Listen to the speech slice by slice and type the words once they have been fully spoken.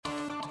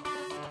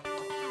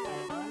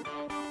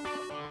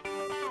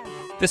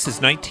This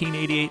is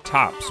 1988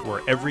 Topps,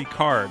 where every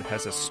card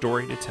has a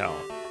story to tell.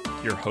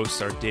 Your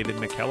hosts are David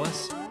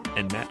McKellis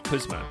and Matt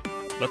Kuzma.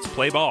 Let's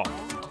play ball.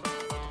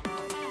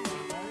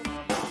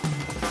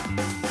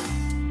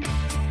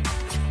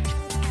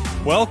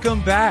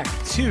 Welcome back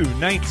to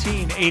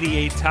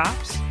 1988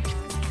 Topps.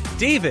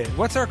 David,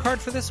 what's our card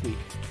for this week?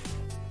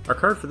 Our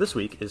card for this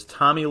week is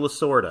Tommy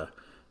Lasorda,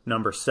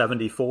 number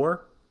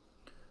 74,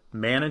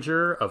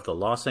 manager of the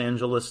Los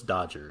Angeles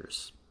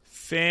Dodgers.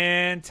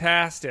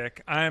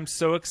 Fantastic. I'm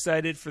so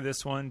excited for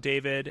this one,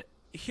 David.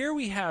 Here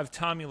we have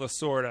Tommy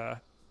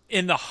Lasorda,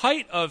 in the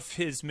height of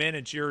his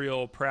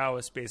managerial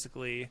prowess,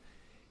 basically,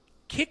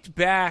 kicked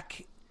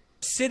back,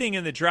 sitting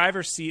in the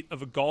driver's seat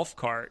of a golf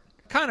cart,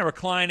 kind of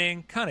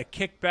reclining, kind of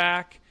kicked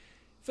back.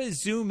 If I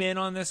zoom in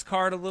on this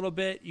card a little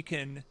bit, you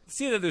can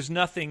see that there's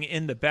nothing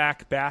in the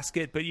back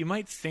basket, but you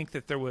might think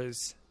that there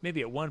was,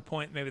 maybe at one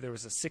point, maybe there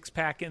was a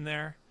six-pack in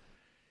there.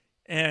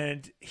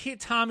 And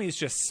Tommy's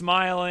just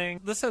smiling.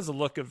 This has a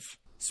look of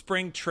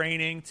spring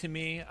training to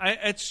me.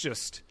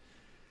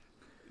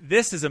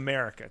 This is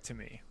America to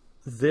me.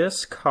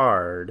 This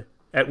card,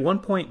 at one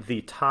point,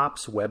 the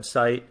Topps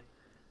website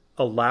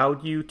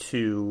allowed you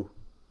to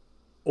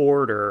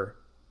order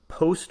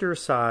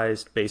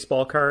poster-sized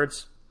baseball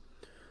cards.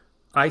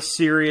 I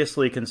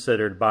seriously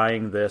considered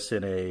buying this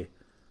in a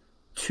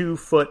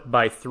 2-foot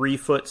by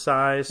 3-foot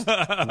size,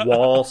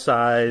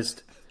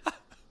 wall-sized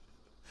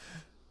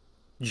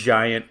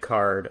giant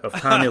card of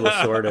Tommy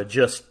Lasorda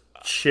just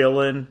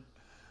chilling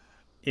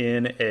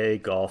in a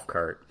golf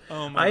cart.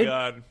 Oh my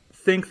God. I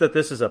think that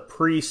this is a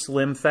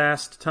pre-Slim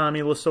Fast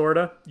Tommy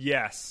Lasorda.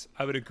 Yes,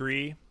 I would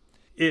agree.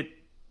 It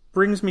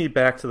brings me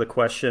back to the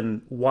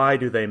question, why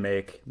do they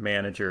make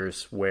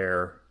managers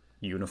wear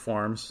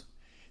uniforms?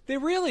 They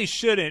really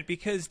shouldn't,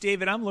 because,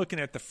 David, I'm looking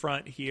at the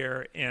front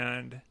here,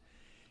 and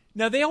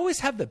now they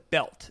always have the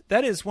belt.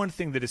 That is one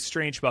thing that is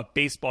strange about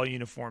baseball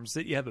uniforms,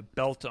 that you have a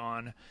belt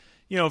on.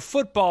 You know,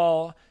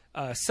 football,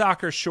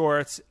 soccer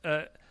shorts,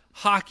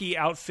 hockey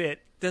outfit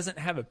doesn't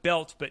have a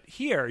belt, but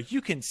here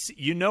you can see,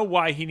 you know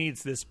why he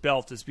needs this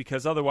belt is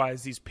because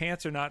otherwise these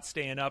pants are not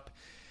staying up.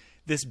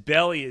 This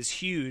belly is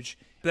huge.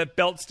 That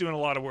belt's doing a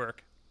lot of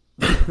work.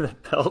 The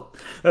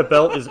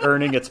belt is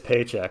earning its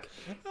paycheck.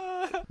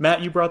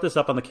 Matt, you brought this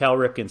up on the Cal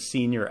Ripken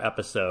Sr.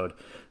 episode.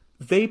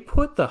 They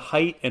put the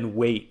height and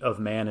weight of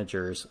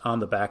managers on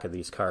the back of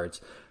these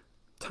cards.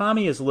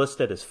 Tommy is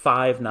listed as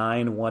 5'9",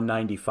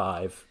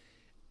 195.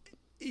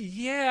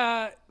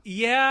 Yeah,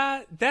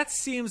 that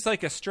seems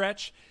like a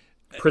stretch.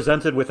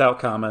 Presented without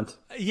comment.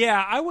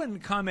 Yeah, I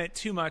wouldn't comment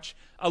too much.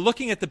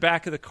 Looking at the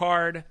back of the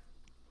card,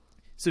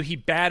 so he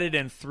batted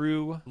and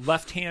threw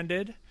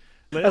left-handed.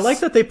 I like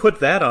that they put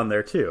that on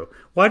there, too.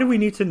 Why do we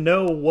need to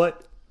know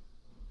what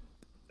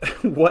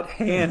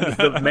hand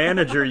the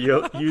manager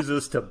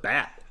uses to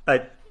bat?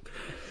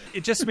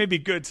 It just may be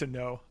good to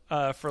know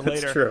for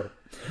later. That's true.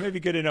 Maybe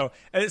good to know.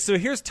 So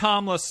here's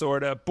Tom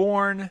Lasorda,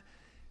 born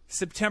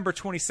September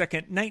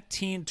 22nd,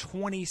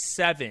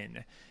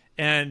 1927.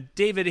 And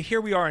David, here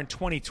we are in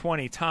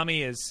 2020.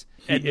 Tommy is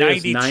at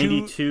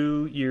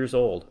 92 years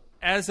old.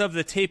 As of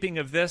the taping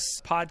of this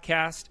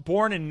podcast,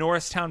 born in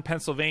Norristown,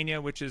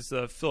 Pennsylvania, which is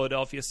the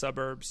Philadelphia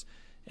suburbs,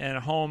 and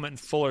home in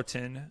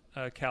Fullerton,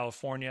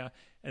 California,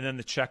 and then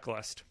the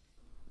checklist.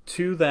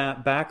 To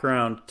that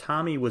background,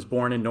 Tommy was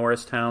born in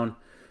Norristown.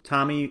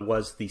 Tommy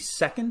was the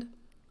second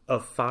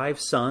of 5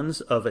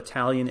 sons of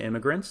Italian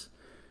immigrants.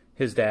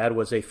 His dad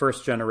was a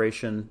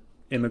first-generation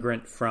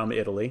immigrant from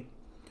Italy,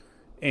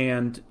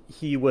 and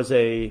he was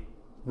a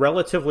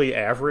relatively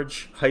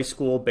average high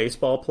school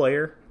baseball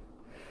player.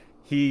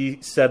 He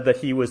said that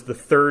he was the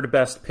third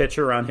best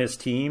pitcher on his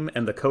team,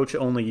 and the coach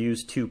only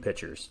used 2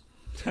 pitchers.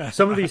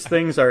 Some of these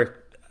things are,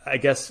 I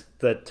guess,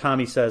 that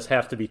Tommy says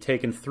have to be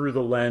taken through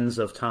the lens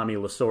of Tommy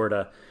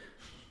Lasorda.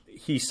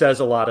 He says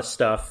a lot of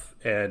stuff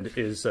and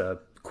is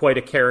quite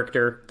a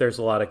character. There's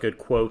a lot of good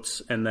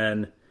quotes, and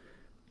then,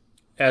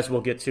 as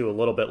we'll get to a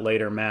little bit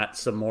later, Matt,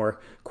 some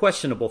more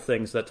questionable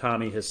things that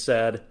Tommy has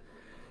said.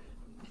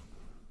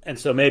 And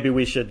so maybe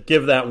we should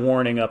give that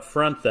warning up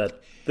front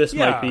that this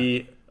might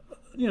be,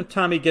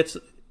 Tommy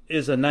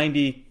is a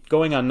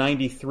going on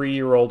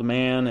 93-year-old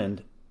man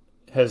and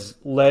has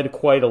led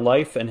quite a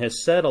life and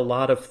has said a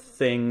lot of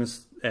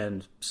things,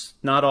 and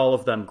not all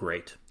of them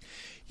great.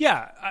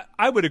 Yeah,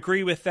 I would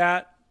agree with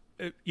that.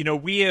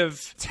 We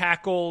have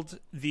tackled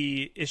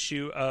the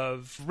issue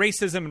of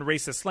racism and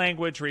racist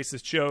language,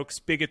 racist jokes,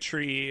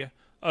 bigotry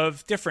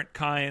of different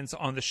kinds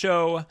on the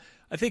show.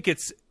 I think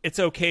it's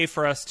okay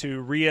for us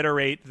to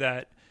reiterate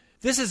that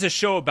this is a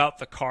show about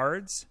the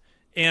cards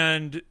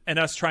and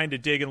us trying to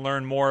dig and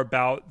learn more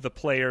about the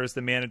players,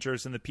 the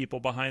managers, and the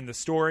people behind the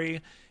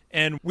story.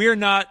 And we're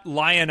not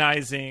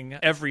lionizing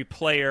every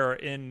player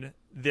in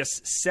this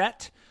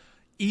set,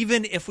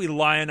 even if we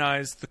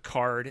lionize the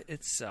card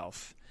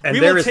itself. And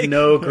there is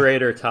no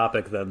greater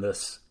topic than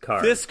this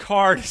card. This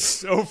card is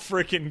so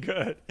freaking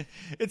good.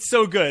 It's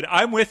so good.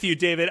 I'm with you,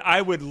 David.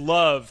 I would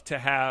love to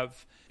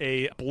have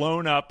a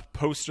blown up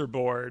poster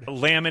board,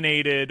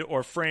 laminated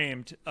or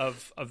framed,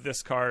 of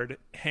this card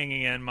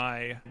hanging in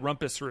my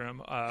rumpus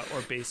room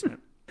or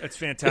basement. It's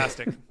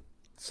fantastic.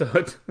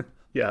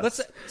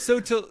 Yes. So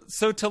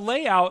to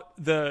lay out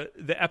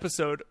the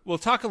episode, we'll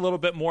talk a little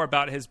bit more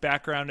about his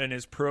background and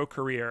his pro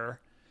career.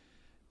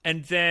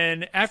 And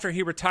then after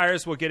he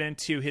retires, we'll get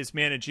into his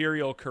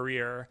managerial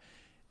career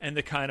and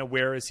the kind of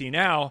where is he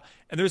now.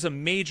 And there's a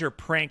major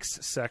pranks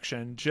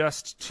section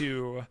just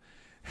to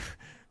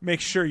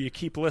make sure you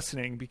keep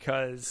listening,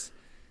 because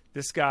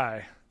this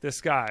guy,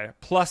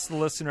 plus the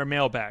listener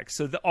mailbag.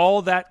 So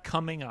all that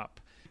coming up.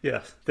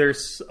 Yeah,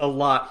 there's a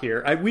lot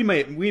here. We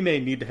may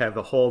need to have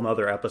a whole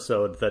nother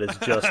episode that is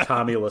just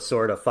Tommy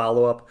Lasorda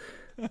follow-up,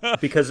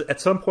 because at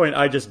some point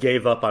I just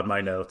gave up on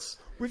my notes.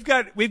 We've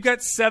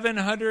got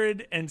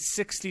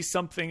 760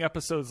 something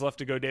episodes left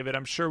to go, David.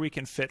 I'm sure we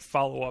can fit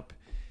follow-up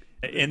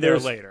in there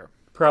later.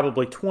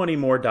 Probably 20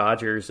 more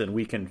Dodgers, and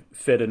we can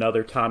fit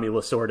another Tommy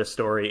Lasorda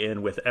story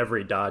in with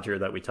every Dodger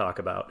that we talk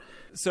about.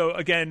 So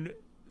again,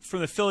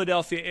 from the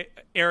Philadelphia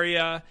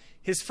area,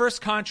 his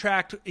first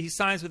contract, he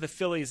signs with the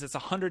Phillies. It's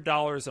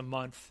 $100 a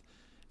month,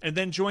 and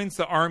then joins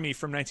the Army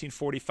from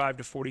 1945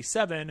 to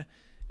 47.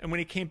 And when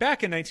he came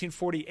back in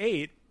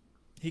 1948,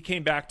 he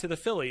came back to the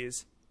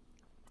Phillies.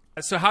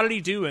 So how did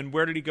he do, and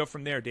where did he go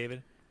from there,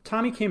 David?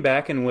 Tommy came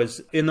back and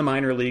was in the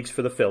minor leagues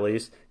for the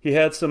Phillies. He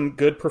had some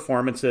good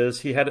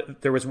performances.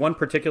 There was one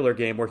particular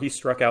game where he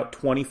struck out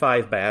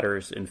 25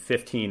 batters in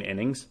 15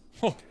 innings.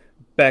 Oh.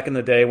 Back in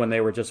the day when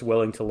they were just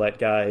willing to let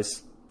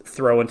guys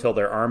throw until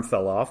their arm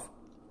fell off.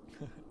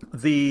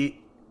 The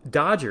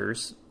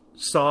Dodgers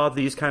saw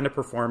these kind of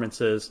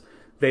performances.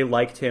 They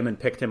liked him and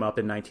picked him up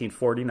in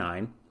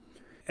 1949.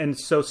 And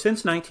so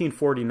since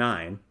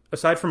 1949,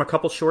 aside from a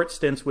couple short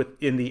stints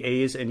within the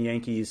A's and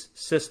Yankees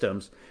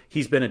systems,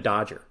 he's been a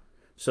Dodger.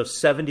 So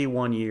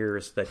 71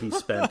 years that he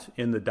spent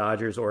in the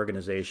Dodgers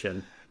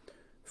organization,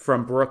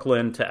 from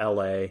Brooklyn to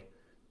LA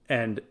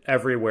and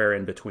everywhere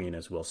in between,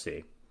 as we'll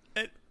see.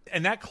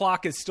 And that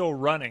clock is still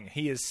running.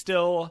 He is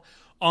still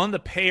on the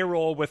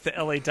payroll with the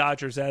LA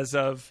Dodgers as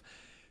of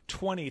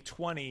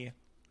 2020.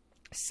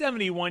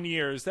 71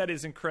 years. That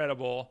is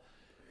incredible.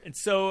 And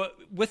so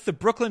with the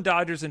Brooklyn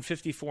Dodgers in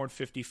 54 and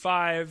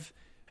 55,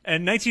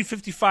 and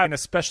 1955, an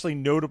especially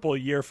notable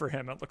year for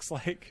him, it looks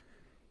like.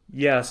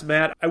 Yes,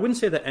 Matt. I wouldn't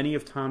say that any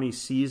of Tommy's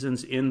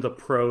seasons in the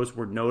pros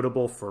were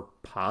notable for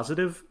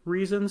positive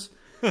reasons.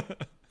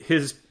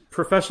 His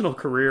professional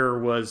career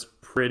was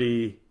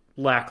pretty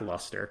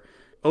lackluster.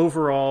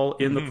 Overall,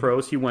 in the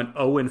pros, he went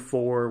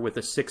 0-4 with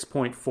a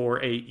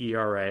 6.48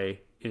 ERA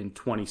in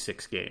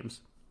 26 games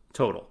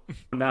total.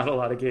 Not a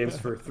lot of games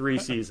for 3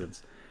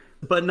 seasons.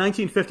 But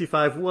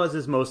 1955 was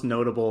his most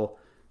notable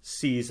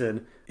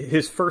season.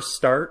 His first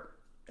start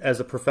as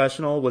a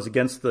professional was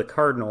against the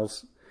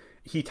Cardinals.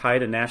 He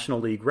tied a National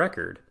League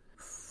record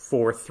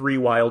for 3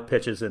 wild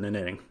pitches in an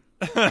inning.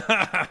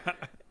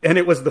 And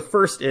it was the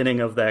first inning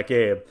of that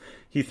game.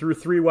 He threw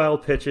 3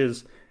 wild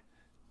pitches.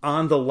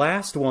 On the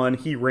last one,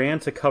 he ran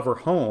to cover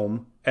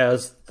home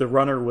as the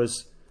runner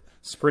was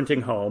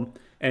sprinting home,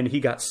 and he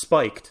got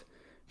spiked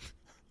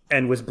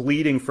and was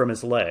bleeding from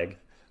his leg.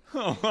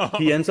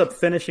 He ends up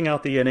finishing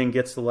out the inning,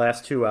 gets the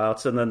last 2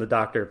 outs, and then the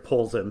doctor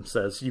pulls him,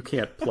 says, "You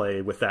can't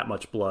play with that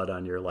much blood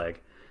on your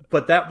leg."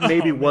 But that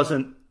maybe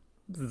wasn't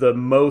the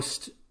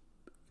most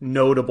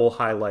notable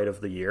highlight of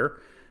the year.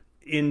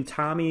 In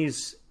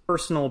Tommy's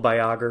personal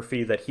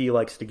biography that he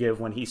likes to give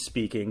when he's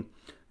speaking,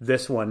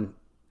 this one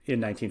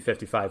in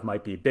 1955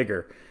 might be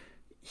bigger.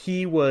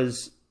 He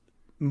was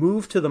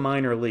moved to the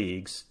minor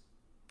leagues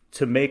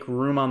to make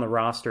room on the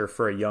roster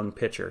for a young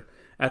pitcher.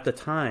 At the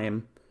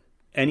time,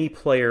 any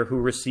player who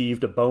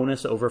received a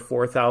bonus over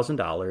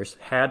 $4,000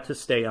 had to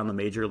stay on the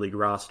major league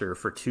roster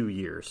for 2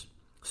 years.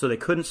 So they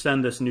couldn't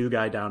send this new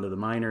guy down to the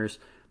minors.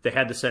 They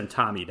had to send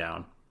Tommy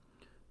down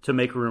to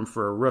make room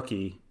for a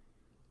rookie,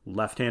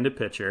 left-handed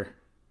pitcher,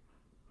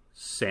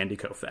 Sandy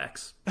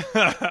Koufax.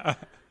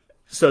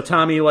 So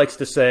Tommy likes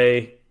to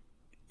say,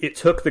 it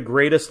took the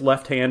greatest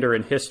left-hander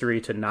in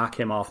history to knock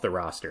him off the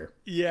roster.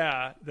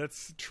 Yeah,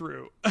 that's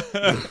true.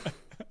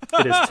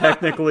 It is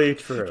technically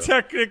true.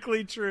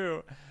 Technically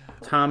true.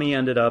 Tommy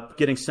ended up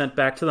getting sent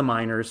back to the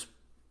minors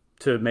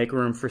to make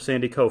room for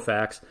Sandy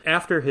Koufax.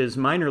 After his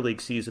minor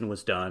league season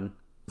was done,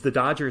 the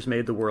Dodgers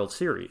made the World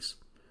Series.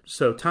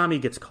 So Tommy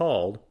gets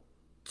called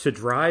to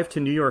drive to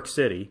New York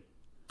City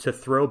to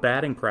throw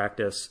batting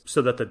practice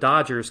so that the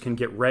Dodgers can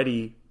get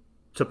ready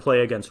to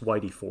play against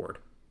Whitey Ford.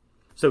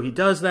 So he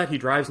does that. He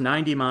drives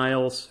 90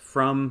 miles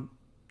from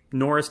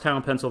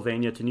Norristown,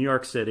 Pennsylvania to New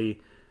York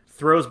City,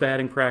 throws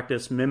batting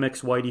practice,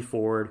 mimics Whitey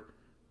Ford,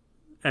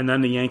 and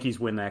then the Yankees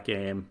win that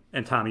game,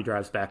 and Tommy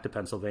drives back to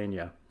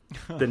Pennsylvania.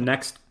 The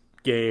next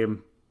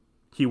game,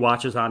 he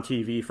watches on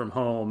TV from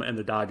home, and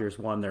the Dodgers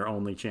won their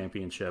only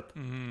championship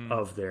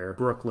of their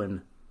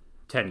Brooklyn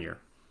tenure.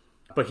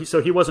 But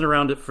he wasn't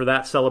around for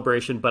that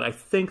celebration, but I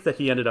think that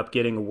he ended up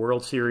getting a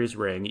World Series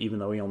ring, even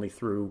though he only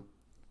threw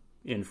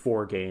in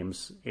 4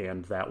 games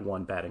and that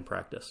one batting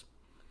practice.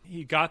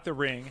 He got the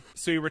ring.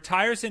 So he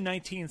retires in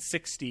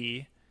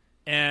 1960.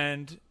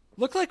 and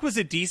looked like was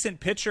a decent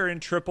pitcher in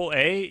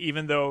AAA,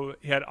 even though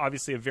he had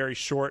obviously a very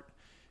short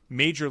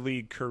major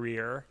league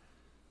career.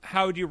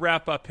 How would you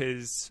wrap up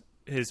his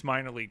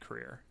minor league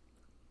career?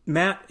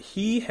 Matt,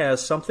 he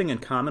has something in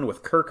common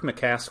with Kirk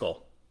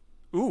McCaskill.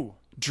 Ooh,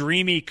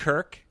 dreamy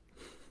Kirk.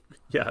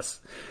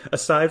 Yes.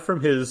 Aside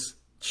from his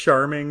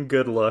charming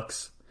good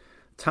looks,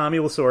 Tommy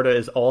Lasorda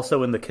is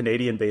also in the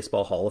Canadian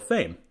Baseball Hall of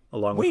Fame,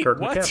 along with Kirk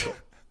McCaskill.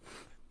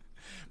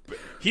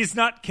 He's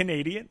not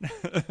Canadian?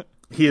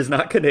 He is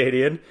not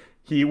Canadian.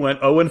 He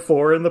went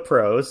 0-4 in the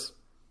pros.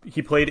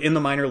 He played in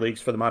the minor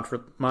leagues for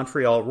the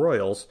Montreal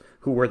Royals,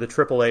 who were the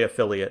AAA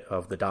affiliate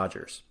of the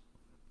Dodgers.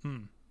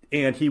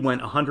 And he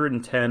went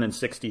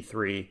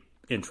 110-63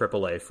 in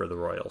AAA for the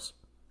Royals.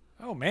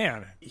 Oh,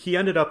 man. He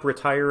ended up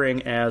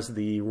retiring as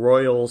the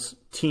Royals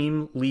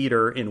team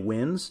leader in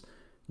wins,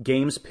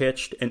 games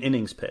pitched, and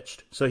innings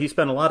pitched. So he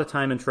spent a lot of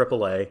time in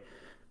AAA,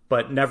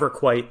 but never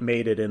quite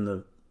made it in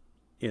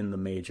the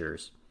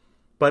majors.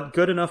 But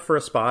good enough for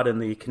a spot in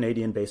the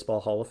Canadian Baseball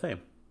Hall of Fame.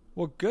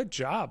 Well, good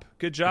job.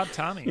 Good job,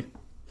 Tommy.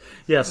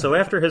 Yeah, so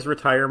after his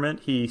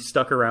retirement, he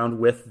stuck around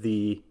with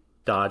the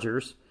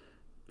Dodgers,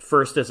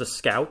 first as a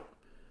scout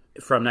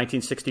from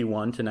 1961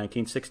 to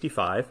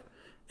 1965,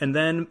 and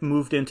then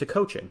moved into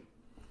coaching.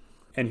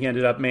 And he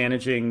ended up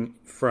managing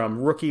from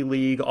rookie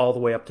league all the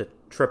way up to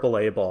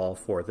AAA ball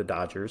for the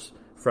Dodgers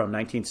from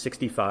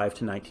 1965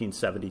 to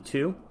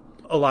 1972.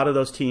 A lot of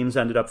those teams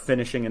ended up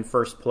finishing in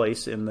first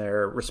place in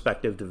their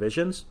respective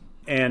divisions.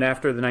 And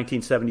after the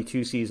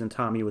 1972 season,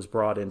 Tommy was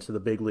brought into the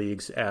big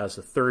leagues as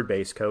a third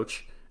base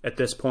coach. At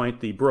this point,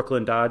 the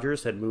Brooklyn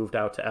Dodgers had moved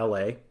out to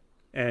LA,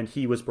 and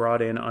he was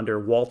brought in under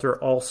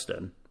Walter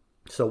Alston.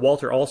 So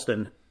Walter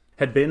Alston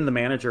had been the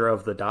manager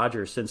of the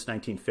Dodgers since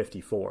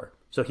 1954.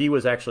 So he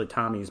was actually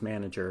Tommy's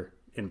manager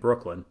in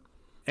Brooklyn,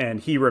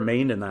 and he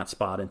remained in that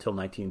spot until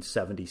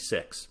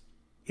 1976.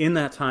 In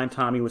that time,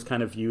 Tommy was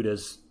kind of viewed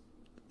as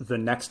the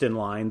next in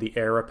line, the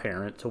heir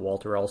apparent to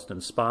Walter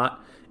Alston's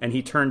spot, and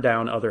he turned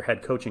down other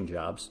head coaching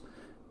jobs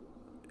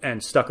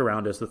and stuck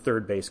around as the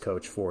third base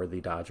coach for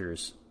the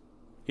Dodgers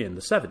in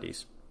the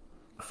 70s.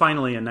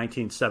 Finally, in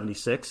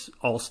 1976,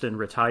 Alston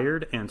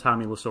retired, and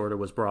Tommy Lasorda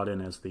was brought in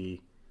as the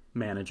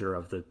manager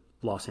of the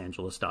Los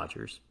Angeles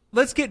Dodgers.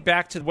 Let's get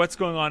back to what's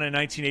going on in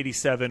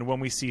 1987 when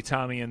we see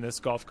Tommy in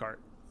this golf cart.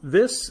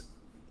 This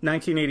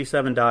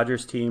 1987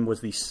 Dodgers team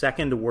was the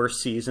second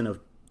worst season of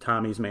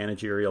Tommy's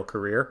managerial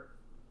career.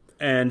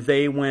 And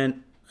they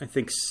went, I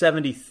think,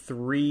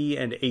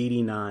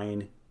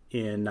 73-89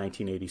 in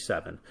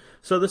 1987.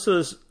 So this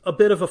was a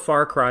bit of a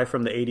far cry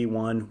from the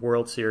 81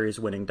 World Series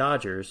winning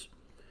Dodgers.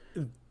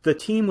 The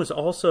team was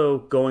also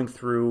going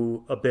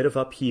through a bit of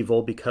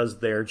upheaval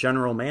because their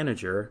general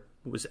manager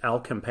was Al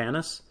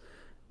Campanis.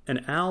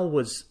 And Al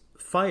was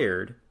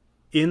fired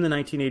in the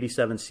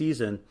 1987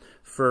 season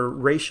for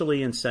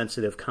racially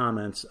insensitive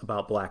comments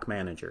about black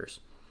managers.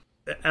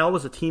 Al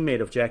was a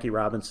teammate of Jackie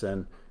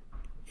Robinson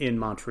in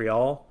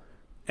Montreal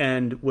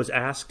and was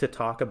asked to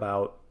talk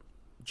about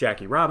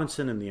Jackie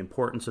Robinson and the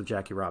importance of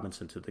Jackie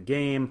Robinson to the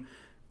game.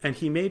 And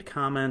he made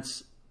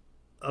comments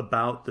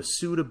about the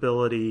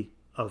suitability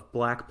of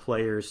black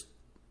players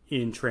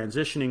in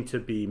transitioning to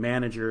be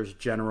managers,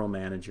 general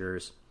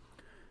managers,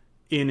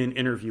 in an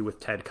interview with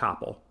Ted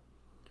Koppel.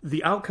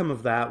 The outcome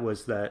of that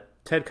was that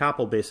Ted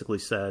Koppel basically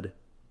said,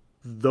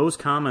 those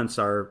comments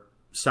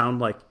sound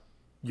like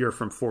you're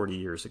from 40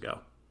 years ago.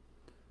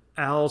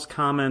 Al's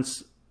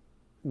comments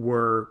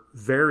were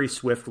very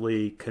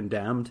swiftly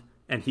condemned,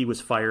 and he was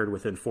fired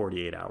within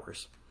 48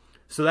 hours.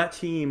 So that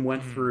team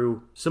went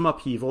through some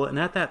upheaval, and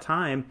at that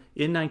time,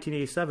 in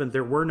 1987,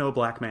 there were no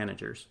black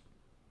managers.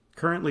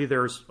 Currently,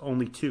 there's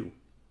only two,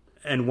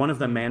 and one of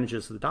them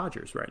manages the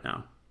Dodgers right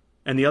now.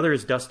 And the other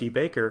is Dusty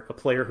Baker, a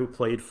player who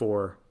played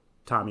for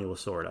Tommy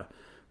Lasorda.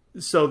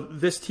 So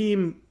this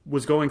team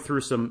was going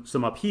through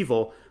some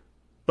upheaval,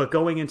 but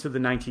going into the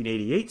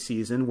 1988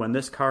 season, when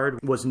this card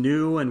was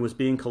new and was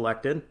being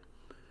collected,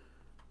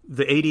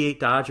 the 88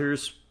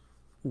 Dodgers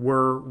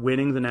were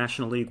winning the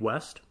National League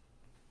West.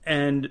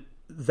 And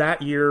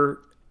that year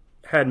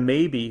had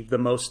maybe the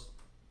most,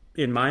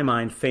 in my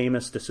mind,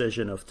 famous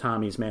decision of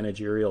Tommy's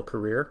managerial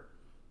career.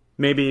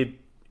 Maybe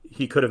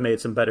he could have made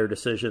some better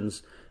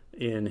decisions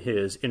in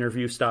his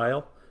interview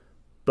style,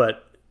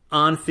 but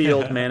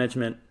on-field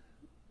management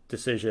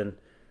decision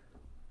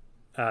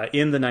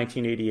in the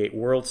 1988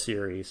 World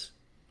Series,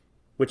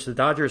 which the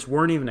Dodgers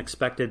weren't even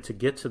expected to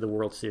get to the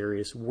World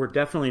Series, were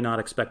definitely not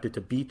expected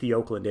to beat the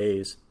Oakland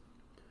A's.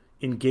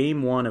 In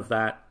Game 1 of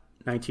that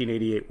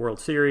 1988 World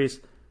Series,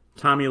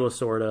 Tommy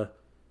Lasorda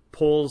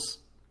pulls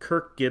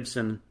Kirk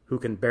Gibson, who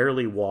can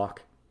barely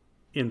walk,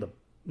 in the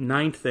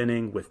ninth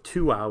inning with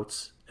 2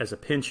 outs as a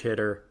pinch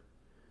hitter,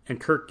 and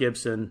Kirk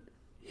Gibson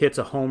hits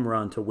a home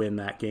run to win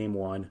that Game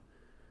 1,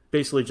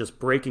 basically just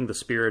breaking the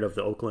spirit of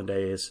the Oakland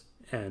A's,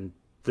 and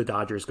the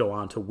Dodgers go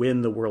on to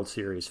win the World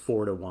Series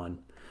 4-1.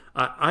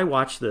 I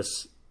watched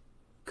this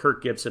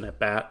Kirk Gibson at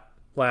bat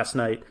last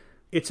night.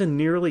 It's a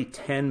nearly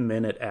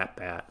 10-minute at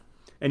bat.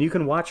 And you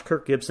can watch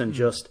Kirk Gibson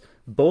just,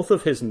 both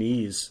of his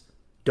knees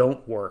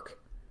don't work.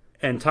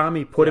 And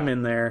Tommy put him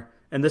in there.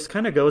 And this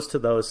kind of goes to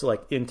those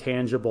like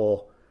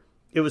intangible,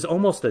 it was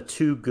almost a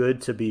too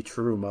good to be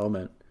true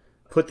moment.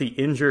 Put the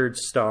injured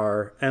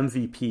star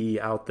MVP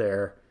out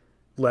there,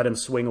 let him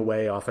swing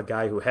away off a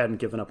guy who hadn't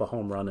given up a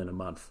home run in a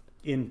month,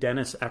 in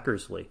Dennis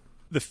Eckersley.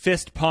 The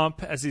fist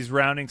pump as he's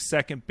rounding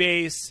second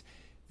base.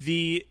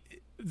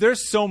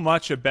 There's so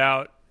much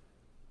about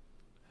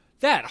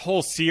that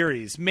whole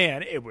series.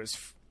 Man, it was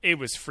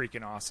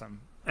freaking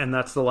awesome. And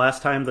that's the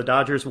last time the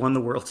Dodgers won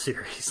the World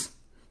Series.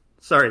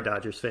 Sorry,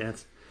 Dodgers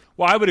fans.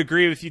 Well, I would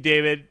agree with you,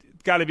 David.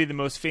 Got to be the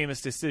most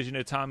famous decision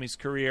of Tommy's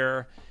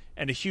career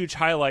and a huge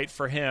highlight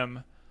for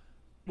him.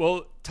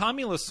 Well,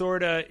 Tommy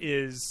Lasorda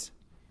is,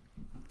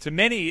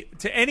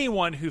 to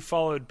anyone who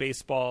followed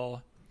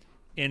baseball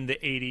in the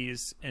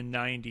 80s and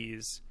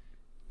 90s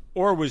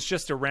or was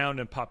just around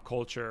in pop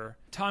culture,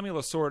 Tommy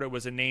Lasorda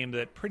was a name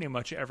that pretty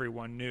much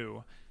everyone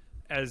knew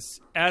as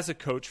a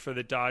coach for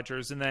the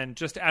Dodgers and then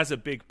just as a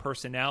big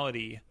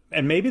personality.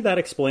 And maybe that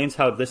explains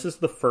how this is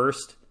the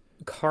first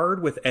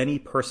card with any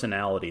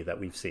personality that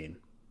we've seen.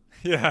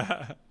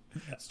 Yeah,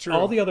 it's true.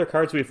 All the other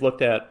cards we've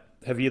looked at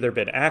have either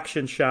been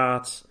action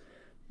shots,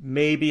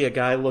 maybe a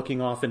guy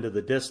looking off into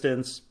the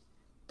distance.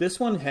 This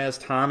one has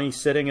Tommy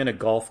sitting in a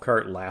golf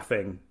cart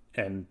laughing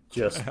and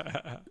just...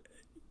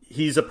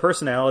 he's a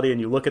personality,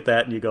 and you look at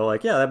that and you go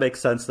like, yeah, that makes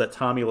sense that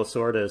Tommy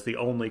Lasorda is the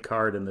only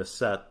card in this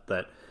set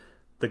that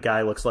the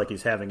guy looks like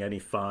he's having any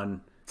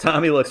fun.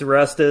 Tommy looks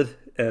rested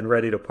and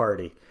ready to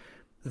party.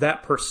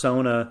 That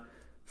persona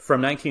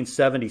from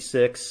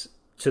 1976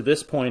 to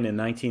this point in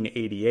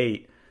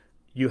 1988,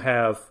 you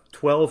have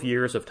 12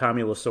 years of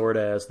Tommy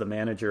Lasorda as the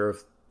manager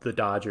of the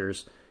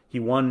Dodgers. He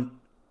won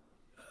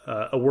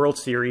a World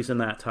Series in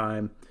that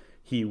time.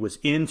 He was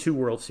in 2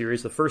 World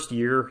Series. The first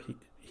year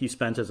he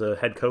spent as a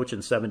head coach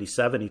in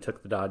 77, he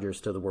took the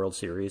Dodgers to the World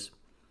Series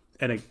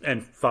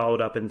and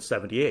followed up in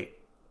 78.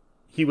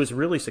 He was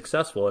really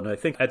successful, and I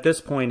think at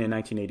this point in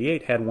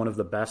 1988 had one of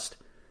the best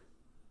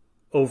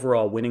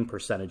overall winning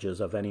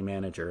percentages of any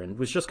manager and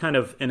was just kind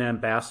of an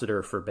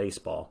ambassador for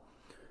baseball.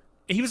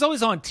 He was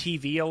always on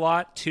TV a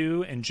lot,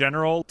 too, in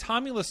general.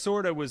 Tommy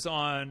Lasorda was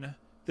on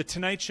The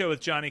Tonight Show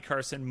with Johnny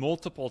Carson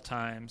multiple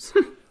times.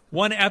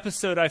 One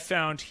episode I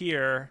found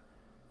here,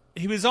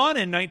 he was on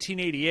in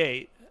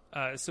 1988.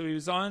 So he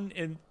was on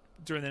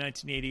during the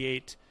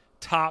 1988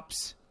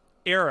 Topps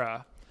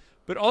era.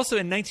 But also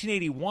in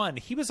 1981,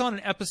 he was on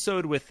an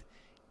episode with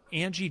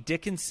Angie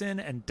Dickinson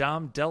and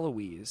Dom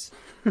DeLuise,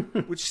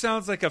 which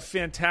sounds like a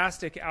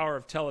fantastic hour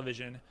of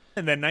television.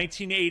 And then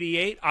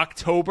 1988,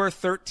 October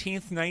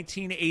 13th,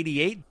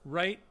 1988,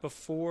 right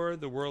before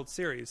the World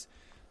Series,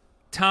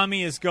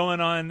 Tommy is going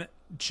on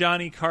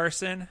Johnny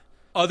Carson.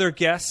 Other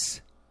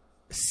guests,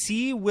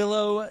 C.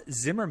 Willow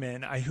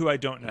Zimmerman, who I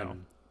don't know,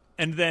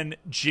 and then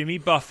Jimmy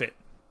Buffett.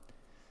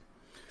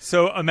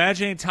 So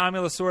imagining Tommy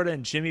Lasorda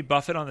and Jimmy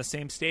Buffett on the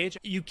same stage,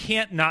 you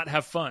can't not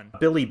have fun.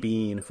 Billy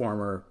Beane,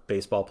 former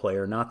baseball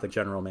player, not the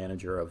general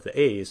manager of the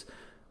A's,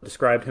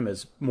 described him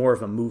as more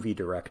of a movie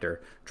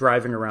director,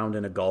 driving around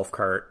in a golf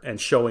cart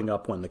and showing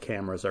up when the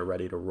cameras are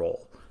ready to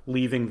roll,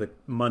 leaving the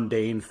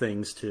mundane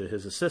things to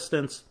his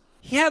assistants.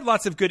 He had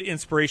lots of good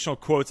inspirational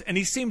quotes, and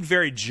he seemed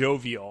very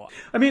jovial.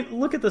 I mean,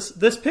 look at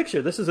this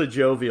picture. This is a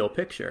jovial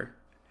picture.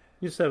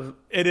 You just have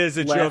it is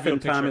a jovial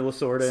picture. Tommy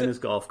Lasorda in his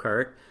golf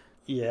cart.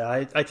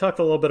 Yeah, I talked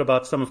a little bit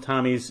about some of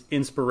Tommy's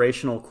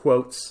inspirational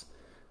quotes.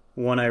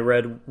 One I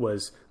read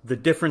was, "The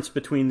difference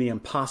between the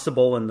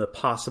impossible and the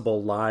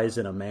possible lies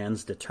in a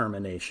man's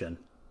determination."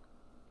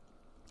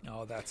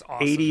 Oh, that's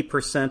awesome.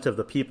 80% of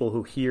the people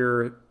who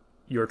hear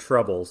your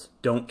troubles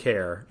don't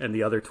care, and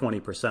the other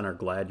 20% are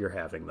glad you're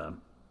having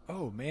them.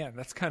 Oh, man,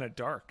 that's kind of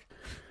dark.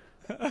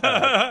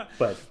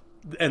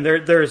 And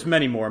there's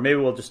many more. Maybe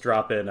we'll just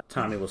drop in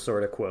Tommy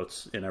Lasorda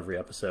quotes in every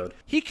episode.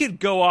 He could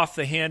go off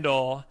the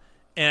handle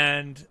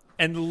and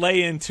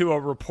lay into a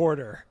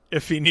reporter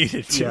if he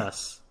needed to.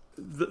 Yes.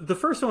 The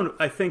first one,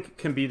 I think,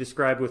 can be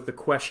described with the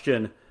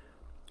question,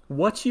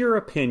 what's your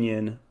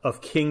opinion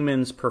of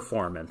Kingman's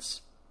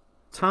performance?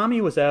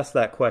 Tommy was asked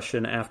that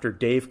question after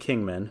Dave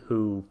Kingman,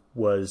 who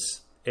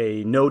was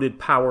a noted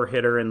power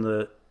hitter in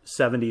the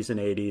 70s and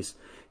 80s,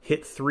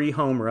 hit 3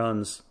 home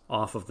runs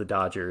off of the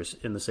Dodgers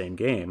in the same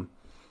game.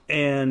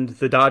 And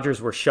the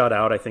Dodgers were shut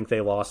out. I think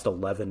they lost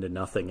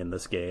 11-0 in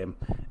this game.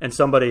 And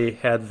somebody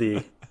had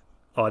the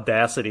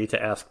audacity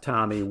to ask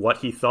Tommy what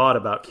he thought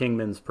about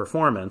Kingman's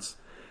performance.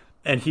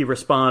 And he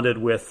responded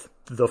with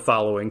the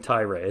following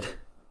tirade.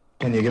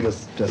 Can you give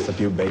us just a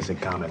few basic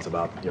comments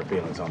about your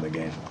feelings on the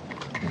game?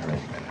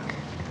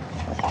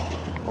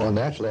 Well,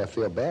 naturally, I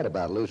feel bad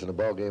about losing a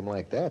ball game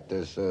like that.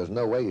 There's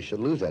no way you should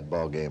lose that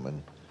ball game,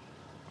 and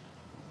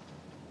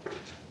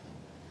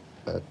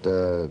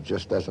that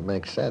just doesn't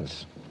make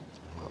sense.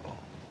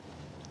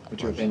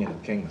 What's your opinion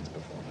of Kingman's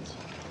performance?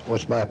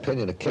 What's my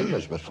opinion of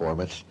Kingman's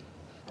performance?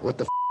 What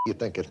the you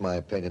think is my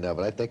opinion of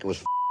it? I think it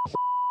was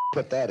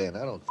put that in.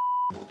 I don't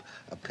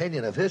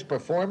opinion of his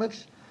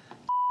performance.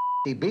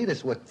 He beat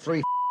us with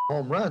 3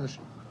 home runs.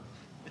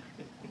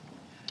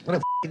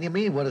 What the you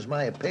mean? What is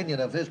my opinion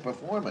of his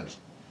performance?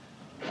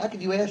 How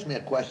could you ask me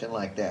a question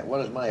like that?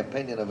 What is my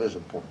opinion of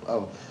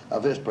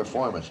his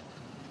performance?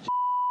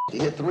 He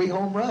hit 3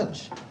 home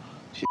runs.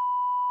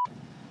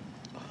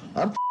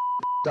 I'm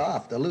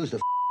off to lose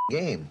the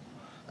game,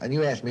 and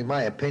you ask me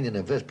my opinion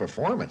of his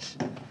performance.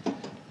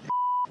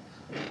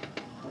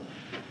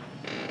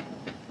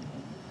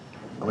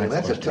 I mean,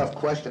 that's a tough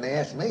question to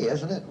ask me,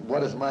 isn't it?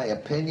 What is my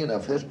opinion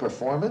of his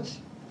performance?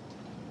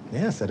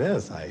 Yes, it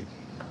is. I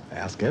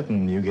asked it,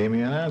 and you gave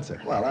me an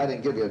answer. Well, I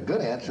didn't give you a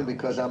good answer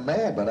because I'm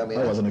mad, but I mean...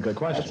 That wasn't a good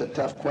question. That's a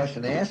tough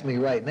question to ask me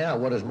right now.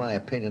 What is my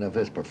opinion of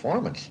his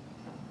performance?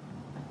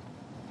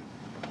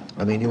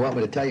 I mean, you want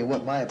me to tell you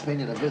what my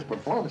opinion of his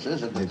performance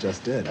is? You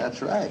just did.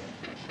 That's right.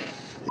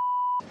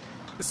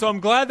 So I'm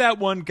glad that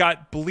one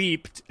got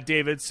bleeped,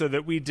 David, so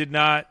that we did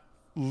not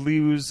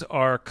lose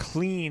our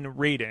clean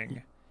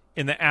rating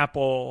in the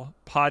Apple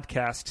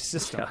podcast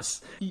system.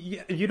 Yes.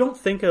 You don't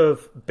think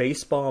of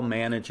baseball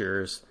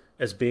managers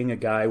as being a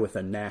guy with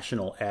a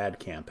national ad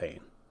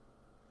campaign.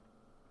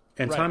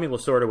 And Right. Tommy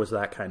Lasorda was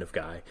that kind of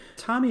guy.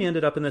 Tommy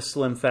ended up in this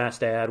Slim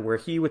Fast ad where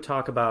he would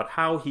talk about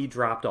how he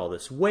dropped all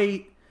this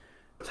weight.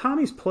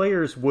 Tommy's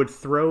players would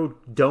throw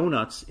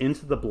donuts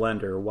into the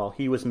blender while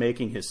he was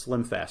making his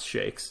Slim Fast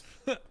shakes.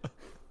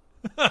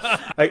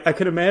 I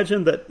could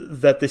imagine that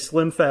the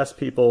Slim Fast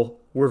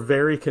people were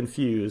very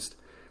confused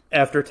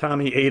after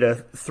Tommy ate a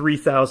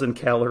 3,000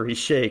 calorie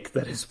shake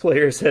that his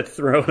players had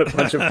thrown a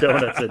bunch of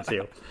donuts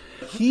into.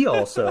 He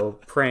also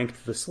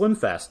pranked the Slim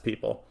Fast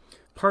people.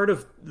 Part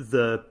of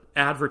the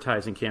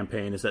advertising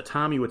campaign is that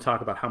Tommy would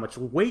talk about how much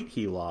weight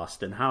he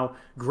lost and how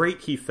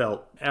great he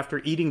felt after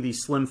eating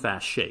these Slim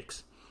Fast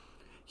shakes.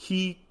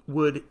 He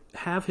would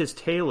have his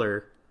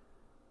tailor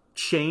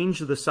change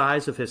the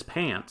size of his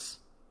pants.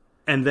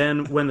 And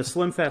then when the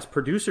Slim Fast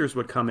producers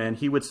would come in,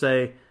 he would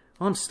say,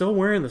 "Oh, I'm still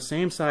wearing the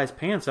same size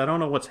pants. I don't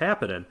know what's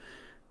happening."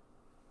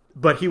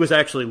 But he was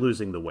actually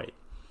losing the weight.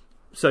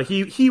 So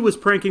he was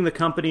pranking the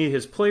company.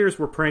 His players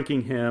were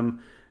pranking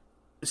him.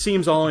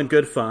 Seems all in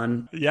good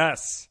fun.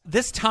 Yes.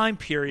 This time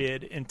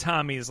period in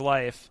Tommy's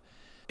life,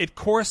 it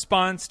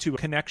corresponds to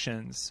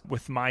connections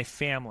with my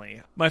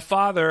family. My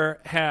father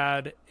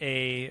had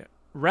a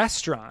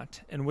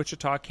restaurant in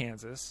Wichita,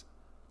 Kansas,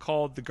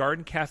 called the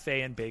Garden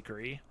Cafe and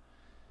Bakery.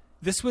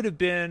 This would have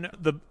been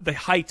the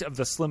height of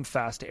the Slim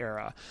Fast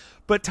era.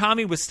 But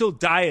Tommy was still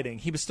dieting.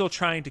 He was still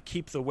trying to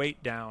keep the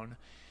weight down.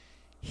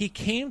 He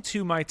came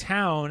to my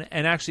town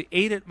and actually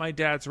ate at my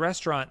dad's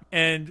restaurant.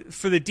 And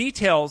for the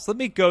details, let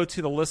me go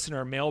to the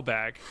listener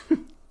mailbag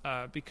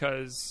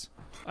because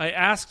I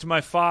asked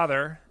my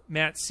father,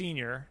 Matt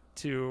Sr.,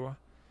 to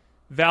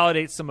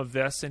validate some of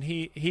this. And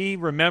he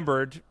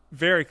remembered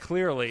very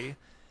clearly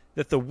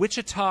that the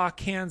Wichita,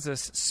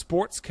 Kansas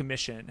Sports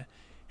Commission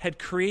had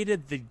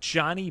created the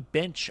Johnny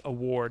Bench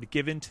Award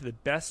given to the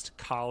best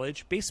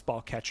college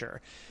baseball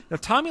catcher. Now,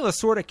 Tommy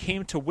Lasorda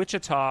came to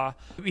Wichita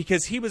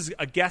because he was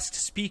a guest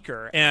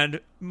speaker, and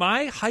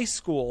my high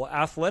school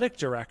athletic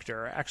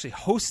director actually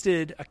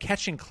hosted a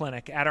catching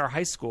clinic at our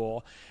high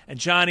school, and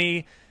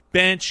Johnny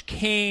Bench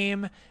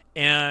came,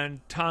 and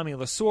Tommy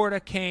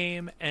Lasorda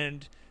came,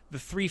 and the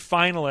 3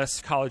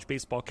 finalists, college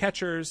baseball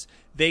catchers,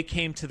 they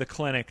came to the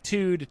clinic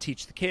too to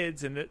teach the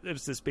kids, and it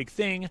was this big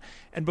thing.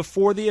 And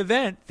before the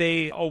event,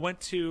 they all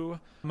went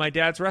to my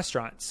dad's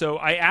restaurant. So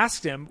I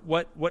asked him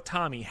what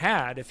Tommy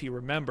had, if he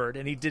remembered,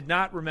 and he did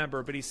not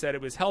remember, but he said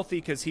it was healthy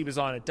because he was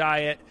on a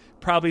diet,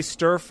 probably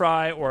stir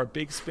fry or a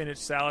big spinach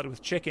salad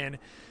with chicken,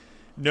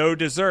 no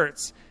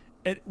desserts,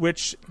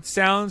 which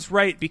sounds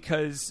right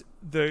because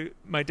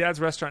my dad's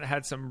restaurant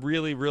had some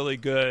really, really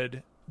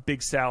good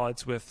big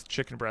salads with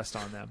chicken breast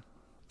on them.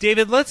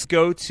 David, let's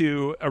go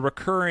to a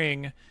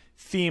recurring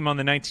theme on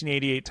the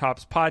 1988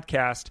 Topps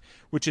podcast,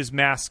 which is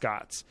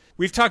mascots.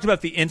 We've talked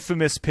about the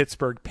infamous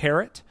Pittsburgh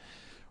Parrot.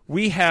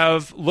 We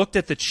have looked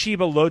at the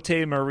Chiba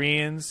Lotte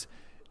Marines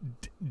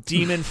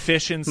demon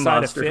fish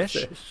inside a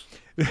fish.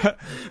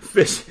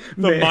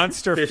 The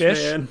monster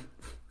fish.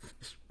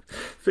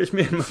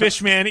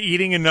 Fishman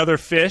eating another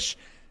fish.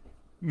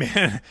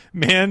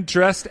 Man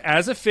dressed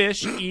as a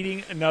fish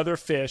eating another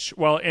fish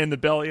while in the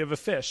belly of a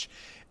fish.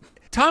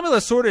 Tommy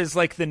Lasorda is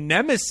like the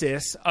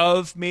nemesis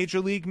of Major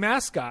League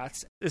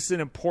mascots. This is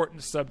an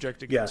important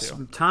subject to get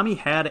to. Tommy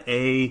had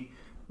a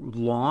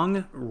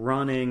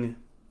long-running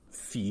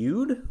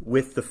feud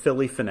with the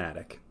Phillie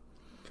Phanatic.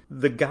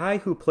 The guy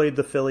who played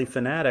the Phillie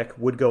Phanatic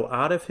would go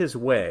out of his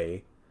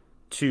way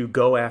to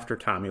go after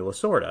Tommy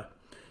Lasorda.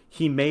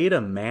 He made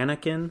a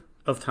mannequin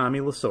of Tommy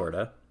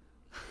Lasorda,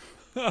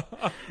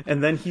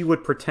 and then he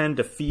would pretend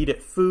to feed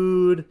it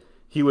food.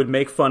 He would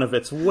make fun of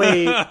its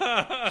weight.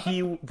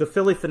 The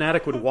Phillie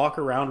Phanatic would walk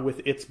around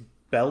with its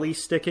belly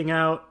sticking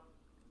out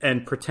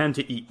and pretend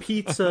to eat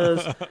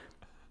pizzas.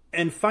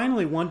 And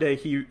finally, one day,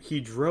 he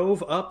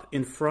drove up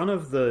in front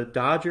of the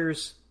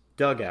Dodgers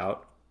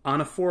dugout on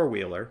a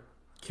four-wheeler,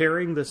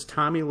 carrying this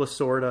Tommy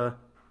Lasorda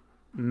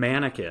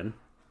mannequin,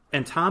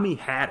 and Tommy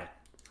had it.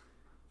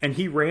 And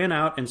he ran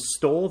out and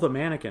stole the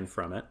mannequin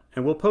from it.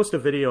 And we'll post a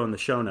video in the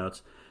show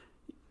notes.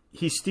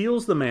 He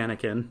steals the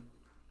mannequin.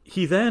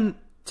 He then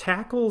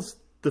tackles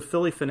the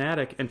Philly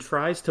Fanatic and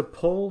tries to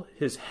pull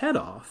his head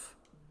off,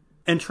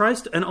 and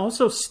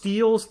also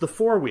steals the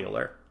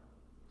four-wheeler.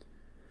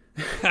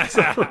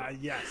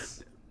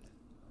 Yes.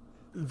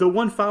 The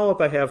one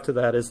follow-up I have to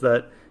that is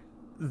that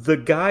the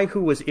guy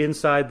who was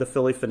inside the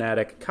Philly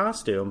Fanatic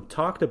costume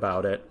talked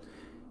about it.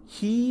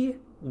 He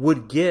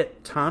would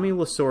get Tommy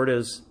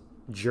Lasorda's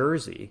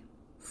jersey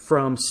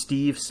from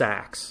Steve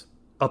Sachs,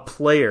 a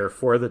player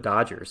for the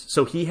Dodgers.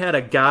 So he had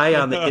a guy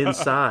on the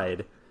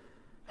inside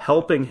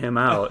helping him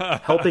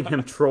out, helping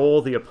him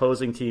troll the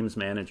opposing team's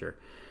manager.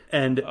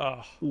 And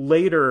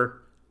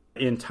later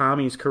in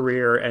Tommy's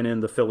career and in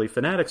the Philly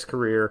Fanatic's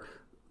career,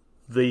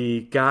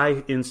 the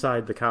guy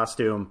inside the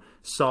costume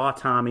saw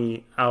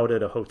Tommy out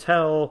at a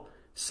hotel,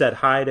 said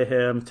hi to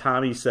him.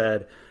 Tommy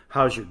said,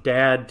 "How's your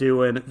dad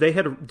doing?" They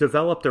had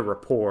developed a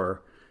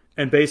rapport,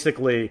 and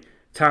basically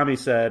Tommy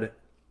said,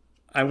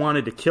 "I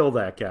wanted to kill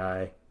that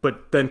guy,"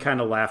 but then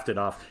kind of laughed it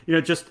off.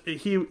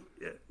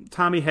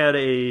 Tommy had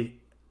a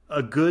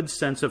good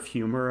sense of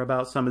humor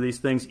about some of these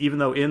things, even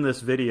though in this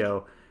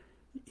video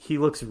he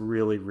looks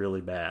really,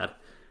 really bad.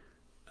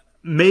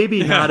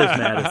 Maybe not as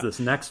bad as this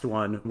next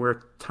one,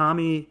 where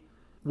Tommy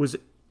was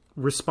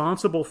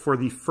responsible for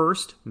the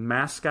first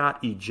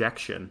mascot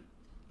ejection.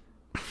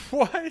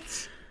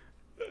 What?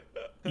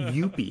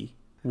 Youppi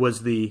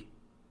was the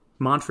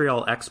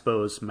Montreal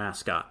Expos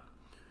mascot.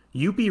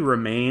 Youppi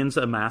remains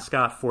a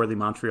mascot for the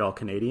Montreal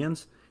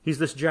Canadiens. He's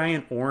this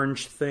giant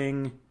orange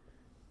thing,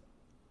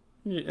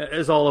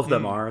 as all of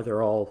them are.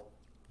 They're all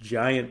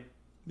giant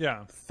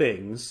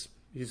things.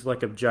 He's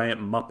like a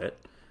giant Muppet.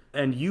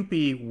 And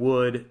Youppi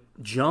would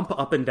jump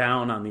up and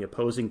down on the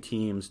opposing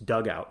team's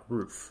dugout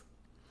roof.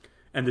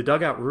 And the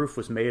dugout roof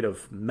was made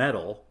of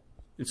metal,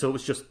 and so it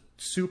was just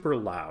super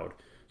loud.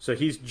 So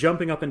he's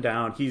jumping up and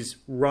down. He's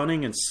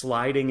running and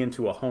sliding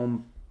into a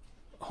home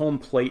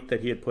plate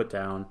that he had put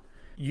down.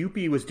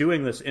 Youppi was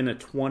doing this in a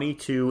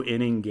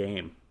 22-inning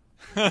game.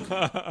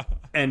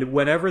 And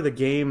whenever the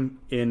game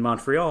in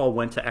Montreal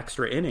went to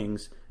extra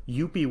innings,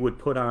 Youppi would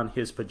put on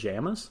his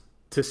pajamas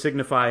to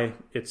signify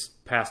it's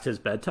past his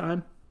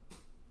bedtime.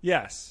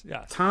 Yes.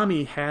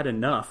 Tommy had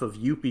enough of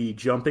Youppi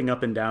jumping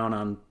up and down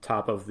on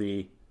top of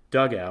the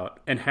dugout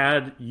and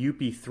had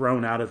Youppi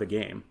thrown out of the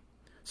game.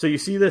 So you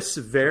see this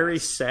very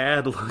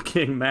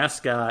sad-looking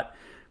mascot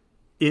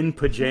in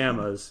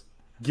pajamas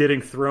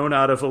getting thrown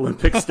out of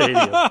Olympic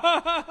Stadium.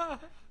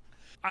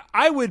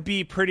 I would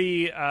be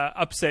pretty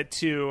upset,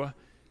 too.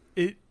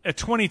 A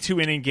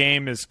 22-inning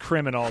game is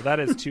criminal. That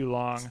is too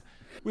long.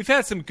 We've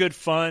had some good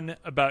fun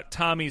about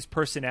Tommy's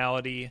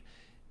personality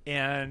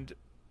and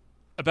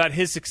about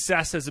his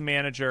success as a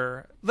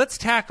manager. Let's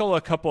tackle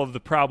a couple of the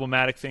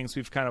problematic things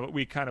we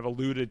kind of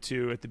alluded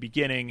to at the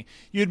beginning.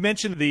 You had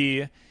mentioned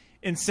the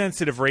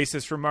insensitive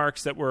racist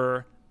remarks that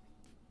were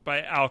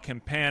by Al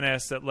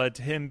Campanis that led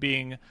to him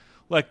being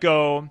let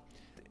go.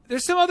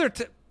 There's some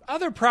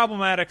other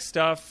problematic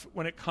stuff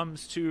when it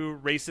comes to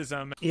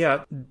racism.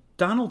 Yeah,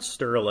 Donald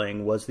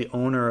Sterling was the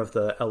owner of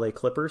the LA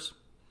Clippers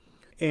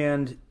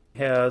and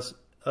has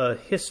a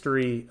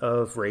history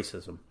of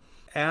racism.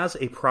 As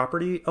a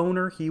property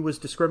owner, he was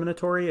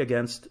discriminatory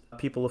against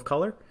people of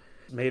color,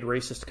 made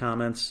racist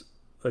comments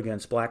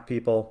against black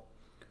people.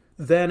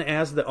 Then,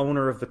 as the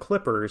owner of the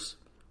Clippers,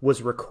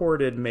 was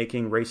recorded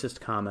making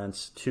racist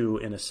comments to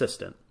an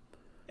assistant.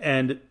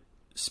 And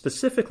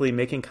specifically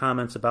making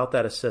comments about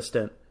that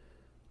assistant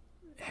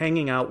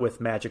hanging out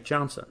with Magic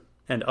Johnson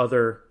and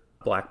other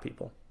black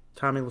people.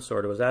 Tommy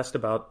Lasorda was asked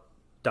about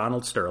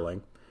Donald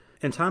Sterling,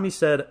 and Tommy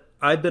said,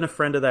 "I've been a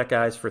friend of that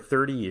guy's for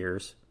 30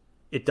 years.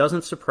 It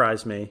doesn't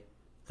surprise me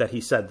that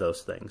he said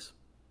those things.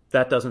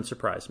 That doesn't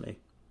surprise me.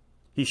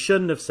 He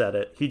shouldn't have said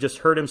it. He just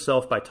hurt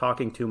himself by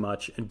talking too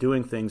much and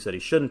doing things that he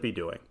shouldn't be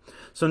doing."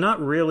 So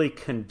not really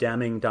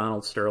condemning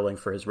Donald Sterling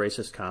for his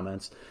racist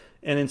comments,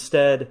 and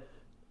instead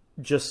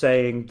just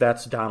saying,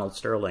 that's Donald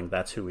Sterling,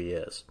 that's who he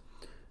is.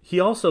 He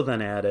also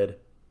then added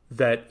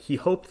that he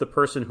hoped the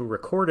person who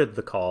recorded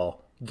the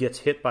call gets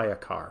hit by a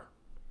car.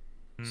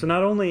 So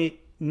not only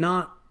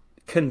not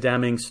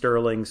condemning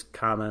Sterling's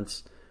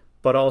comments,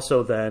 but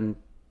also then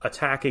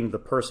attacking the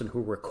person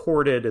who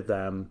recorded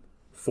them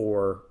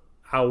for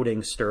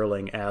outing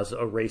Sterling as a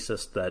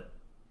racist that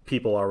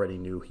people already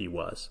knew he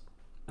was.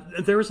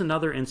 There was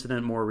another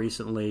incident more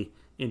recently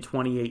in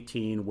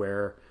 2018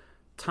 where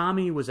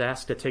Tommy was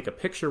asked to take a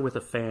picture with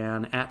a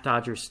fan at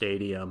Dodger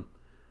Stadium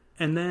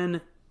and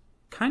then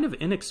kind of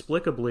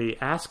inexplicably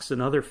asks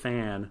another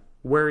fan,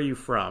 "Where are you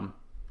from?"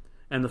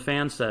 And the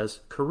fan says,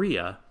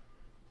 "Korea."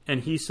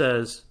 And he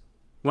says,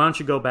 "Why don't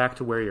you go back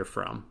to where you're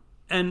from?"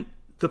 And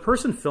the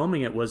person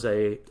filming it was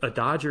a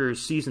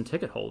Dodgers season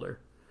ticket holder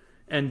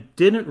and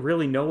didn't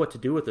really know what to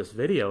do with this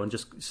video and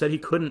just said he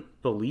couldn't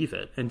believe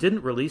it and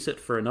didn't release it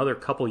for another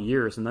couple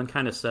years and then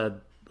kind of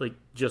said,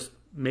 just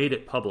made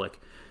it public.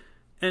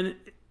 And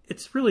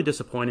it's really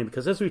disappointing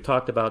because, as we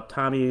talked about,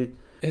 Tommy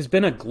has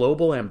been a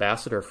global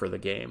ambassador for the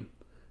game.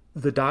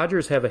 The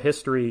Dodgers have a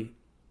history,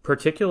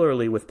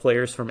 particularly with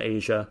players from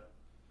Asia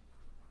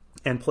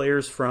and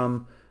players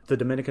from the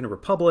Dominican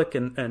Republic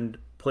and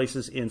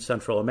places in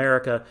Central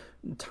America.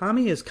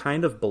 Tommy is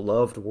kind of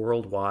beloved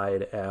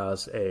worldwide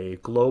as a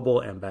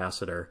global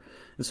ambassador.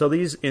 And so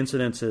these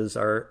incidences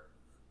are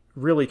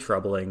really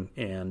troubling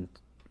and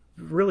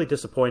really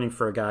disappointing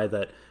for a guy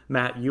that,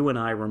 Matt, you and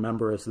I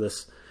remember as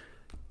this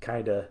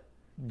kind of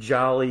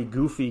jolly,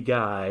 goofy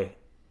guy,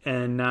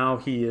 and now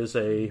he is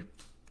a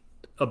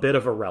bit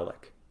of a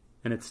relic,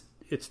 and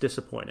it's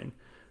disappointing.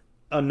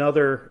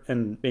 Another,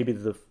 and maybe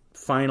the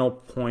final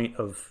point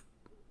of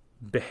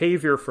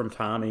behavior from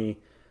Tommy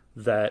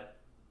that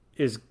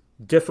is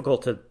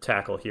difficult to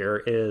tackle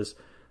here is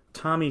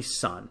Tommy's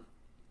son.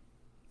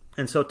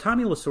 And so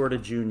Tommy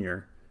Lasorda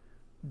Jr.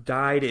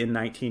 died in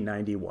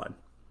 1991.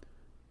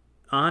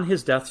 On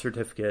his death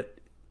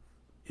certificate,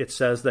 it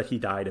says that he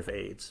died of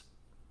AIDS.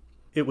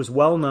 It was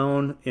well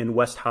known in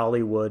West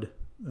Hollywood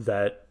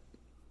that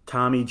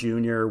Tommy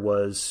Jr.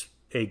 was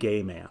a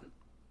gay man.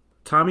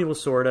 Tommy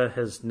Lasorda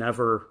has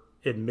never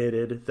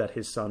admitted that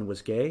his son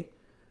was gay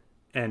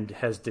and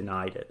has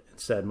denied it and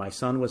said, my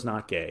son was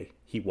not gay,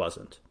 he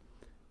wasn't,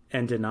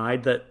 and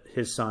denied that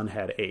his son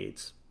had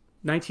AIDS.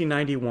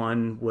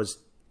 1991 was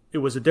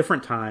a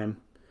different time,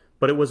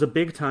 but it was a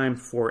big time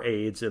for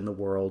AIDS in the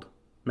world.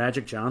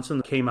 Magic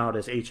Johnson came out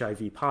as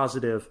HIV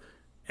positive,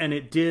 and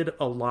it did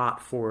a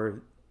lot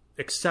for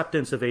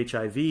acceptance of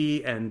HIV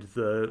and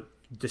the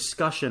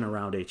discussion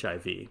around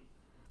HIV.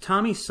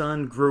 Tommy's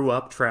son grew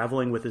up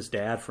traveling with his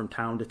dad from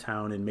town to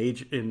town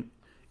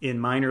in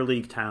minor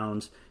league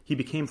towns. He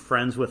became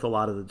friends with a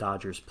lot of the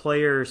Dodgers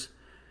players,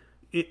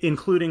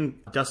 including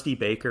Dusty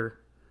Baker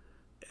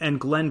and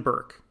Glenn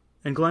Burke.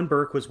 And Glenn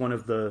Burke was one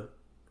of the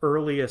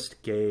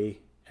earliest gay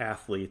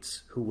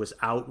athletes who was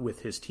out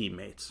with his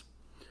teammates.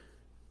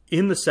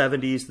 In the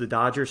 70s, the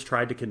Dodgers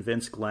tried to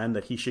convince Glenn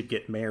that he should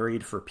get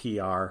married for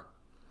PR.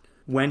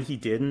 When he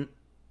didn't,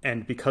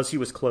 and because he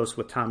was close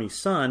with Tommy's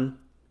son,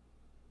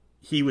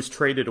 he was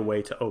traded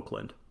away to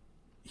Oakland.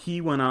 He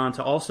went on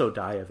to also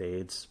die of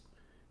AIDS,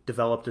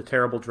 developed a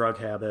terrible drug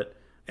habit,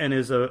 and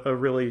is a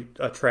really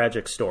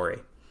tragic story.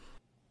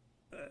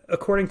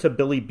 According to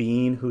Billy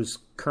Beane, who's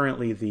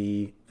currently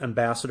the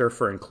ambassador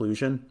for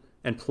inclusion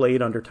and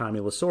played under Tommy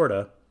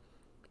Lasorda,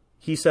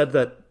 he said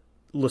that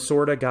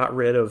Lasorda got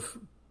rid of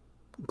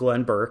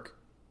Glenn Burke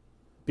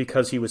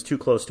because he was too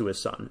close to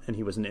his son, and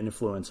he was an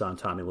influence on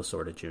Tommy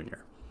Lasorda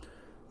Jr.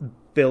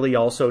 Billy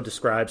also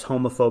describes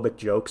homophobic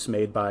jokes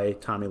made by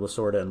Tommy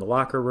Lasorda in the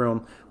locker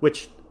room,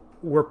 which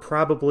were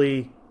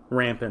probably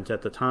rampant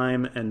at the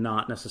time and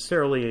not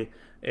necessarily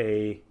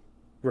a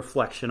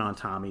reflection on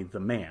Tommy the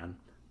man,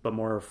 but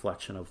more a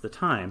reflection of the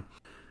time.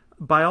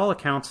 By all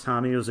accounts,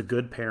 Tommy was a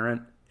good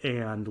parent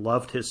and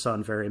loved his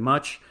son very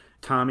much.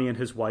 Tommy and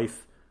his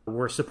wife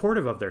were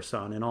supportive of their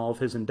son in all of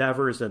his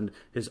endeavors and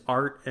his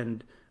art,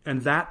 and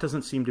that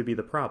doesn't seem to be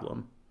the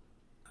problem.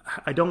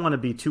 I don't want to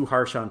be too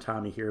harsh on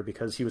Tommy here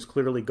because he was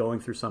clearly going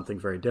through something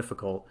very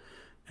difficult,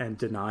 and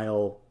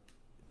denial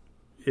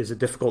is a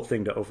difficult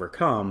thing to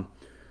overcome.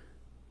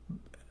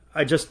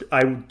 I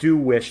do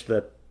wish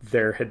that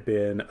there had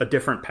been a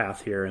different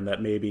path here, and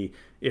that maybe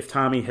if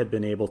Tommy had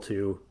been able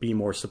to be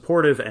more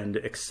supportive and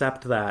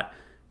accept that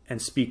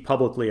and speak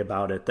publicly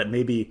about it, that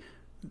maybe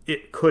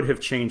it could have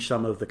changed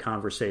some of the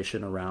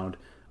conversation around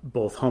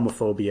both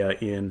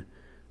homophobia in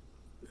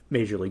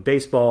Major League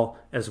Baseball,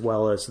 as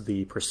well as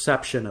the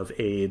perception of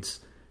AIDS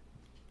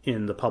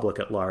in the public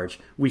at large.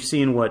 We've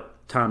seen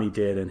what Tommy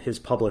did, and his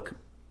public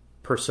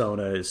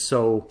persona is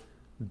so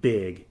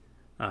big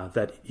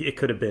that it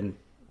could have been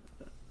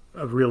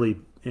a really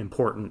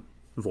important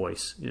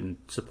voice in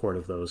support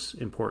of those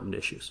important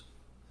issues.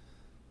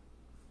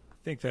 I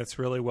think that's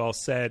really well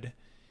said.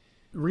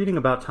 Reading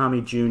about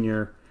Tommy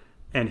Jr.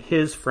 and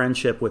his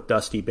friendship with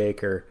Dusty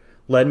Baker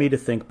led me to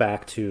think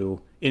back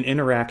to an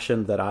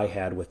interaction that I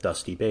had with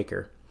Dusty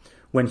Baker.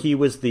 When he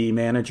was the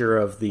manager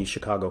of the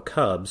Chicago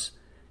Cubs,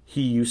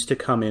 he used to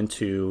come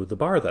into the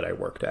bar that I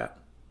worked at.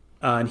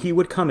 And he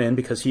would come in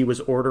because he was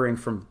ordering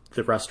from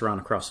the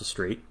restaurant across the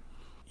street.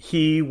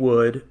 He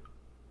would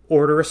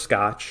order a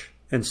scotch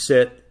and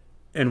sit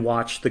and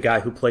watch the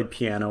guy who played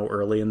piano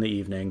early in the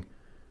evening.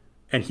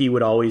 And he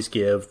would always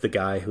give the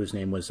guy whose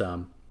name was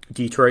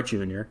Detroit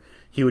Jr.,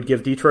 he would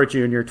give Detroit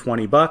Jr.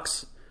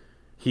 $20.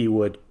 He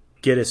would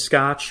get his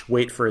scotch,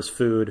 wait for his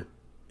food,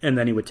 and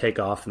then he would take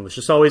off. And it was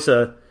just always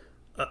a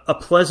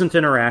pleasant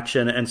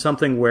interaction, and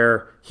something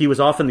where he was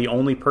often the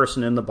only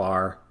person in the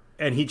bar,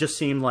 and he just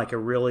seemed like a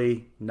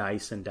really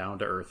nice and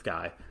down-to-earth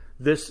guy.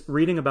 This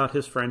reading about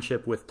his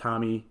friendship with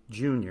Tommy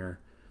Jr.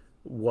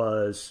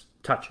 was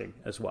touching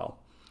as well.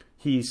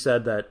 He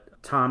said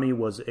that Tommy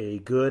was a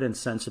good and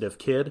sensitive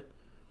kid,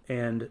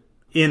 and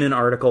in an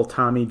article,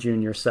 Tommy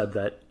Jr. said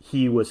that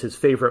he was his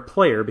favorite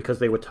player because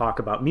they would talk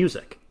about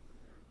music.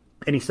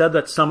 And he said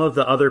that some of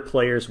the other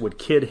players would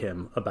kid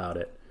him about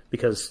it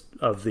because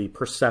of the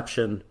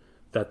perception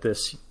that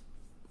this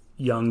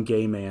young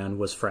gay man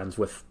was friends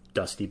with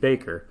Dusty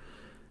Baker.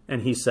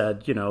 And he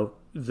said,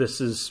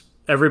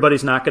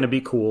 everybody's not going to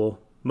be cool.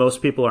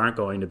 Most people aren't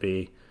going to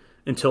be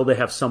until they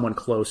have someone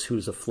close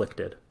who's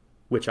afflicted,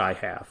 which I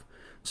have.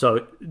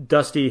 So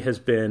Dusty has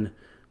been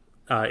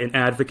an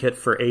advocate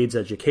for AIDS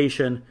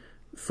education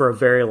for a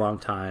very long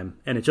time,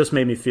 and it just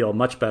made me feel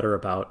much better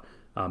about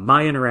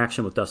my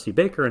interaction with Dusty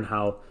Baker and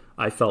how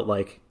I felt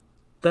like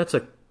that's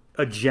a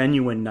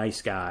genuine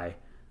nice guy.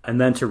 And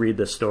then to read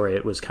this story,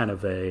 it was kind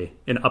of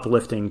an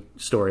uplifting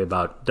story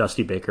about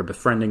Dusty Baker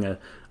befriending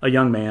a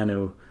young man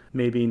who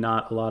maybe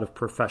not a lot of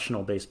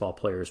professional baseball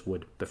players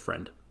would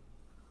befriend.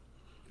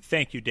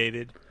 Thank you,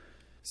 David.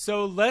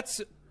 So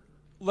let's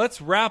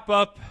wrap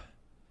up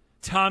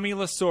Tommy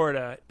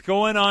Lasorda,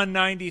 going on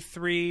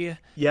 93.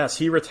 Yes,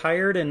 he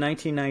retired in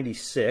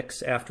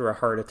 1996 after a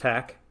heart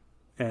attack,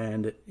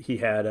 and he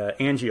had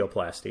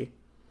angioplasty.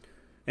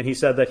 And he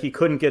said that he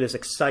couldn't get as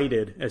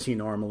excited as he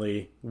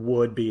normally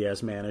would be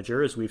as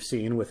manager, as we've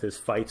seen with his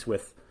fights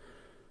with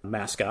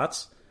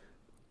mascots.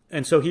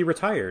 And so he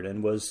retired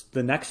and was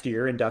the next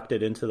year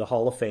inducted into the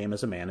Hall of Fame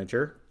as a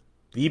manager,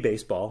 the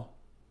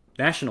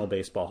National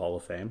Baseball Hall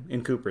of Fame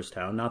in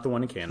Cooperstown, not the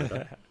one in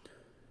Canada.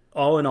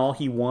 All in all,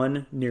 he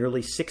won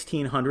nearly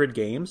 1,600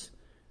 games,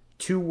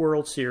 2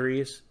 World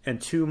Series,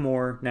 and 2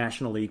 more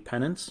National League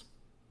pennants.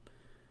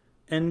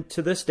 And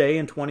to this day,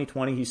 in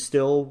 2020, he's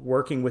still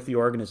working with the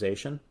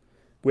organization,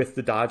 with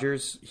the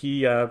Dodgers.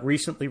 He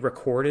recently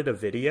recorded a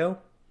video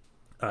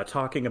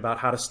talking about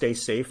how to stay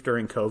safe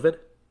during COVID.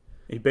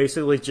 He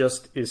basically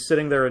just is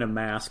sitting there in a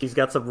mask. He's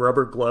got some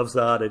rubber gloves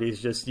on, and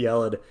he's just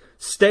yelling,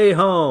 "Stay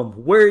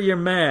home, wear your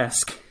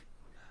mask."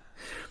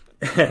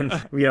 And,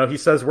 he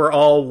says we're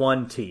all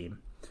one team.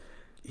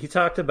 He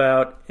talked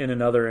about, in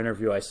another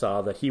interview I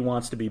saw, that he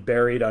wants to be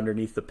buried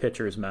underneath the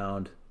pitcher's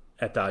mound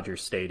at Dodger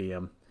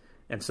Stadium.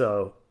 And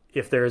so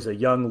if there's a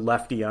young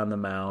lefty on the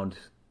mound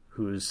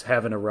who's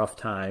having a rough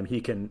time, he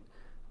can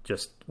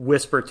just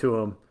whisper to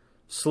him,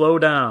 "Slow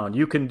down,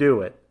 you can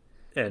do it,"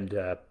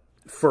 and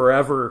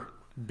forever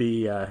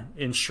be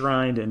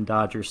enshrined in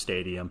Dodger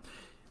Stadium.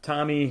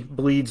 Tommy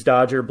bleeds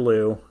Dodger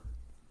blue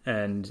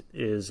and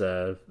is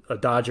a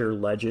Dodger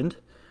legend,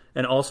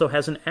 and also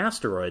has an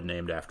asteroid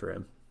named after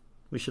him.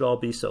 We should all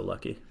be so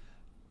lucky.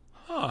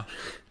 Huh.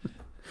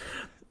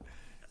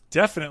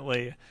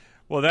 Definitely.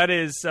 Well, that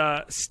is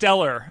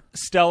stellar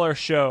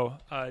show,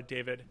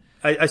 David.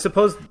 I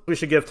suppose we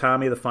should give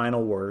Tommy the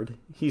final word.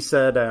 He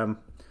said,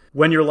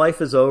 when your life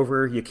is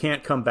over, you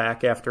can't come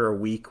back after a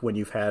week when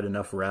you've had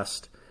enough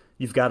rest.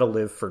 You've got to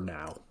live for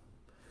now.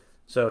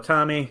 So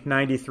Tommy,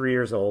 93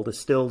 years old, is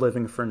still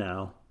living for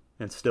now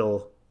and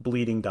still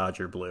bleeding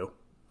Dodger blue.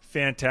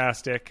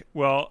 Fantastic.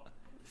 Well,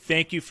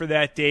 thank you for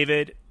that,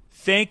 David.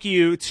 Thank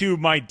you to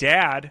my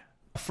dad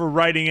for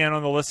writing in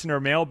on the listener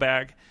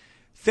mailbag.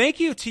 Thank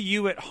you to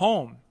you at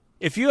home.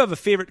 If you have a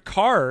favorite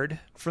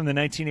card from the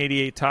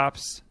 1988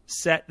 Topps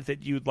set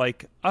that you'd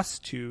like us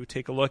to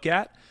take a look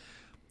at,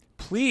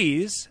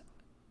 please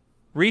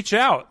reach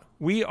out.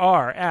 We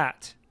are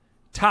at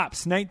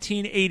Topps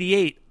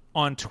 1988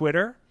 on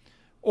Twitter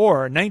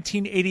or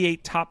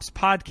 1988 Topps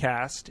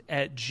Podcast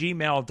at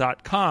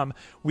gmail.com.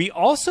 We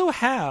also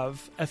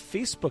have a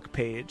Facebook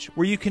page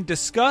where you can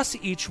discuss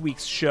each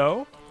week's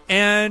show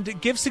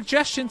and give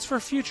suggestions for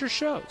future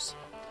shows.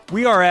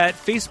 We are at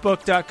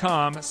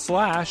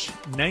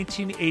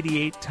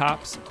facebook.com/1988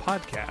 Topps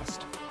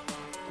Podcast.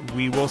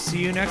 We will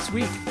see you next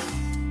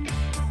week.